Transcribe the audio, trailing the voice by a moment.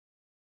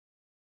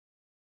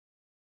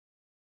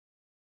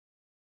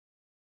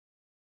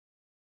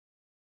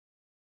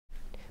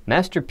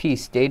Master P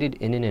stated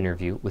in an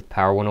interview with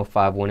Power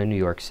 105.1 in New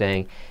York,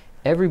 saying,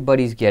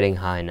 "Everybody's getting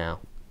high now.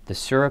 The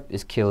syrup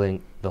is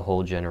killing the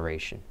whole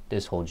generation,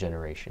 this whole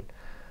generation."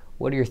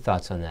 What are your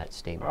thoughts on that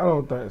statement? I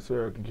don't think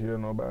syrup can kill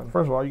nobody.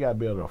 First of all, you gotta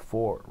be able to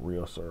afford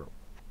real syrup.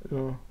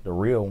 Yeah. The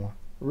real one.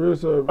 Real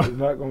syrup is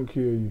not gonna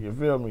kill you. You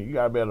feel me? You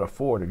gotta be able to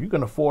afford it. If you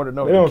can afford it,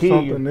 no, They to on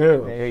kill you. something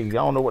else. Hey, you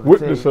don't know what to With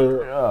tell the you.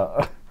 syrup.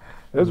 Yeah.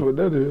 That's what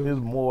that is. There's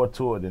more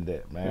to it than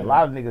that, man. Yeah. A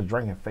lot of niggas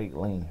drinking fake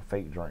lean,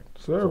 fake drink.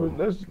 Syrup,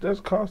 that's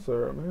cough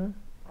syrup, man.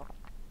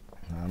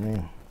 I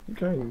mean, You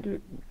can't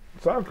get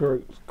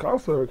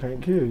cough syrup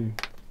can't kill you.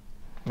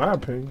 My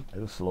opinion.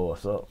 it'll slow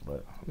us up,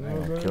 but You know man,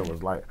 what I'm kill saying?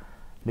 us like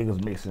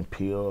niggas mixing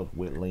pills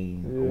with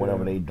lean or Yeah.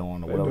 whatever they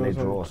doing or They whatever doing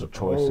they draw us a some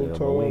choice whole of.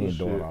 But we ain't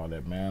total doing shit. all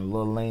that, man. A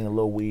little lean, a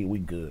little weed, we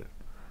good.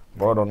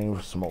 Bro, don't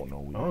even smoke no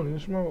weed. I don't even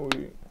smoke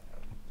weed.